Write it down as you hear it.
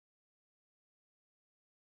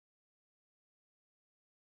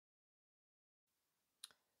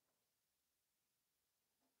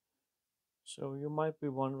So you might be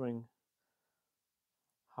wondering,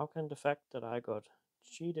 how can the fact that I got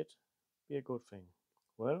cheated be a good thing?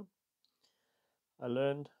 Well, I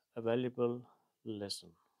learned a valuable lesson.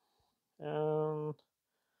 And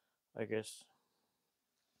I guess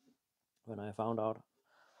when I found out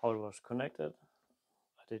how it was connected,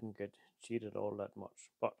 I didn't get cheated all that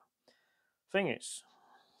much. But thing is,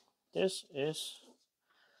 this is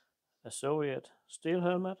a Soviet steel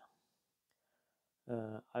helmet.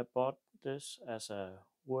 I bought this as a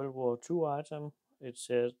World War II item. It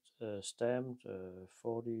said stamped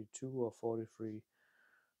 42 or 43,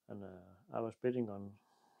 and I was bidding on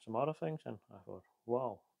some other things, and I thought,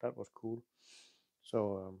 wow, that was cool.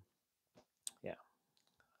 So yeah,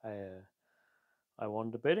 I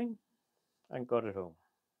won the bidding and got it home.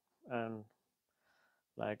 And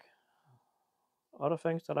like other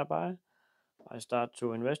things that I buy, I start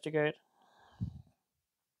to investigate.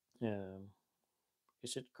 Um,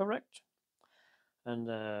 is it correct? And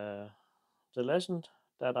the lesson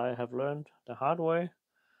that I have learned the hard way,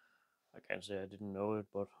 I can't say I didn't know it,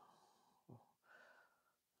 but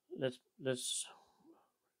let's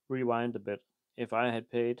rewind a bit. If I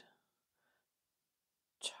had paid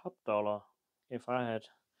top dollar, if I had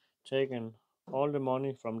taken all the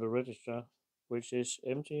money from the register, which is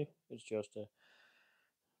empty, it's just a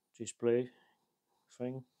display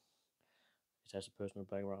thing. It has a personal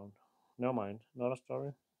background. No mind, not a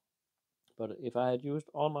story. But if I had used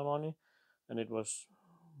all my money and it was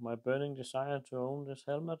my burning desire to own this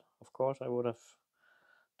helmet, of course I would have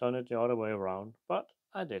done it the other way around. But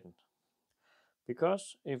I didn't.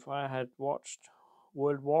 Because if I had watched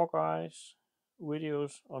World War guys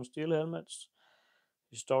videos on steel helmets,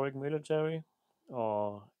 historic military,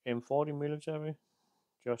 or M40 military,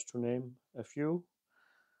 just to name a few,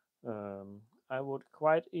 I would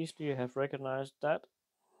quite easily have recognized that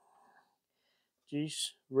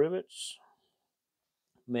these rivets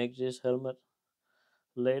make this helmet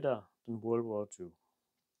later than World War II.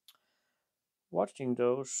 Watching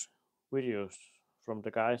those videos from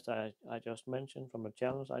the guys that I just mentioned, from the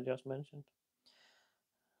channels I just mentioned,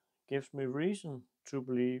 gives me reason to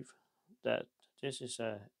believe that this is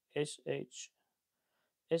a SSH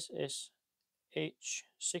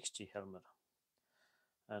 60 helmet.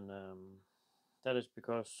 And that is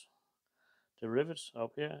because the rivets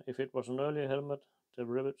up here, if it was an earlier helmet, the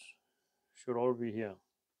rivets should all be here.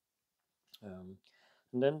 And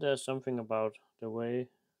then there's something about the way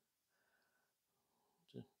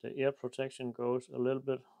the ear protection goes a little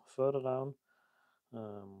bit further down.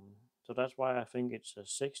 So that's why I think it's a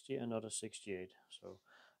 60 and not a 68. So,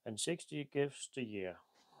 and 60 gives the year.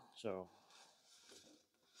 So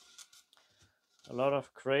a lot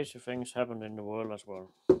of crazy things happen in the world as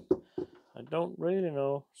well. I don't really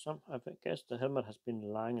know. I guess the helmet has been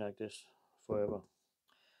lying like this forever.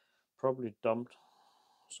 Probably dumped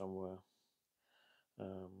somewhere.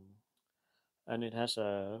 Um, and it has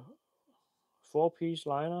a 4-piece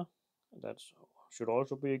liner. That should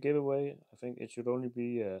also be a giveaway. I think it should only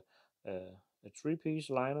be a 3-piece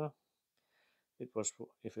liner. It was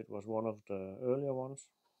if it was one of the earlier ones.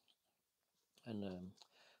 And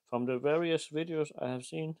from the various videos I have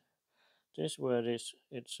seen, this where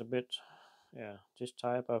it's a bit, yeah, this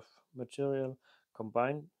type of material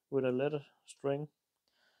combined with a leather string.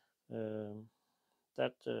 Um,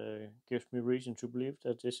 that gives me reason to believe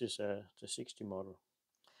that this is the 60 model.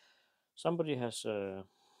 Somebody has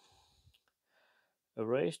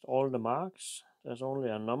erased all the marks. There's only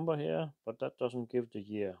a number here, but that doesn't give the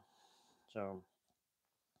year. So,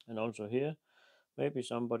 and also here, maybe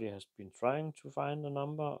somebody has been trying to find the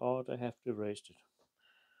number or they have erased it.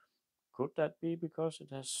 Could that be because it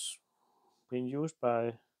has been used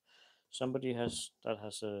by somebody that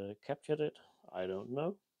has captured it? I don't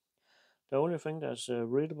know. The only thing that's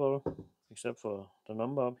readable, except for the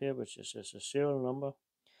number up here, which is a serial number,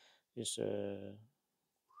 is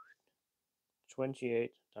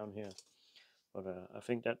 28 down here. But I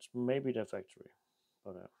think that's maybe the factory.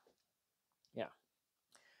 But yeah.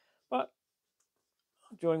 But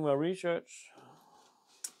during my research,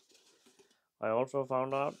 I also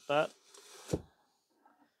found out that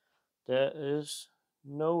there is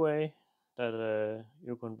no way that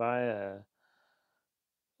you can buy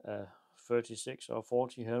a 36 or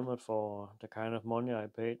 40 helmet for the kind of money I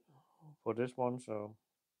paid for this one. So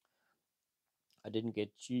I didn't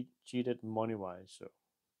get cheated money wise. So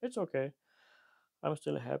it's okay. I'm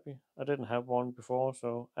still happy. I didn't have one before.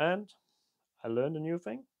 So, and I learned a new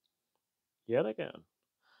thing yet again.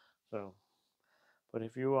 So, but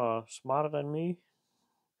if you are smarter than me,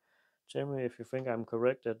 tell me if you think I'm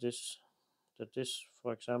correct that this,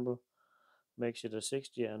 for example, makes it a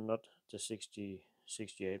 60 and not the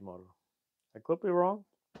 68 model. I could be wrong,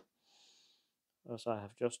 as I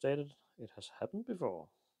have just stated, it has happened before.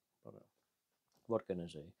 But what can I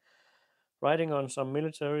say? Writing on some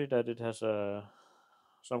military that it has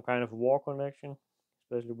some kind of war connection,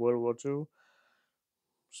 especially World War II,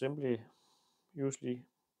 simply usually,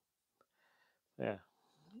 yeah,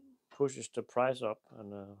 pushes the price up,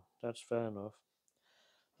 and that's fair enough.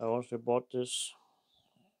 I also bought this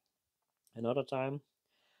another time.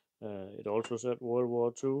 It also said World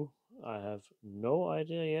War II. I have no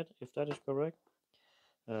idea yet if that is correct.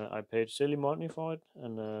 I paid silly money for it,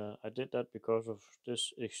 and I did that because of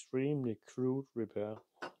this extremely crude repair.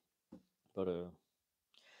 But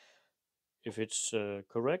if it's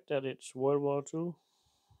correct that it's World War II,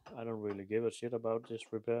 I don't really give a shit about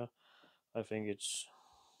this repair. I think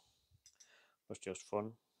was just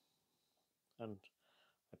fun, and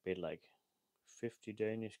I paid like 50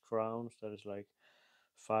 Danish crowns. That is like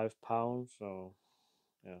 £5. So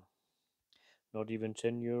yeah, not even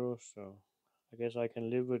 10 euros. So I guess I can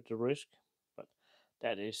live with the risk. But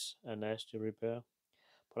that is a nasty repair.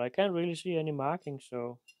 But I can't really see any markings.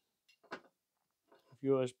 So if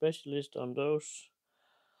you're a specialist on those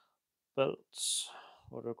belts,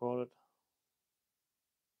 what do I call it?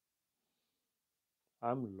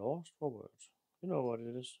 I'm lost for words. You know what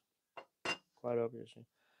it is, quite obviously.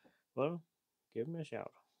 Well, give me a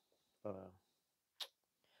shout. But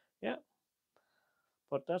yeah,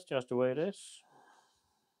 but that's just the way it is.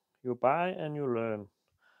 You buy and you learn.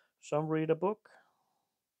 Some read a book.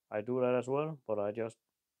 I do that as well, but I just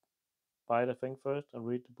buy the thing first and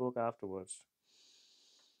read the book afterwards.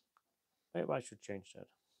 Maybe I should change that.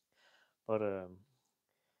 But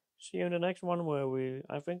see you in the next one where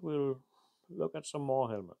I think we'll look at some more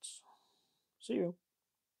helmets. See you.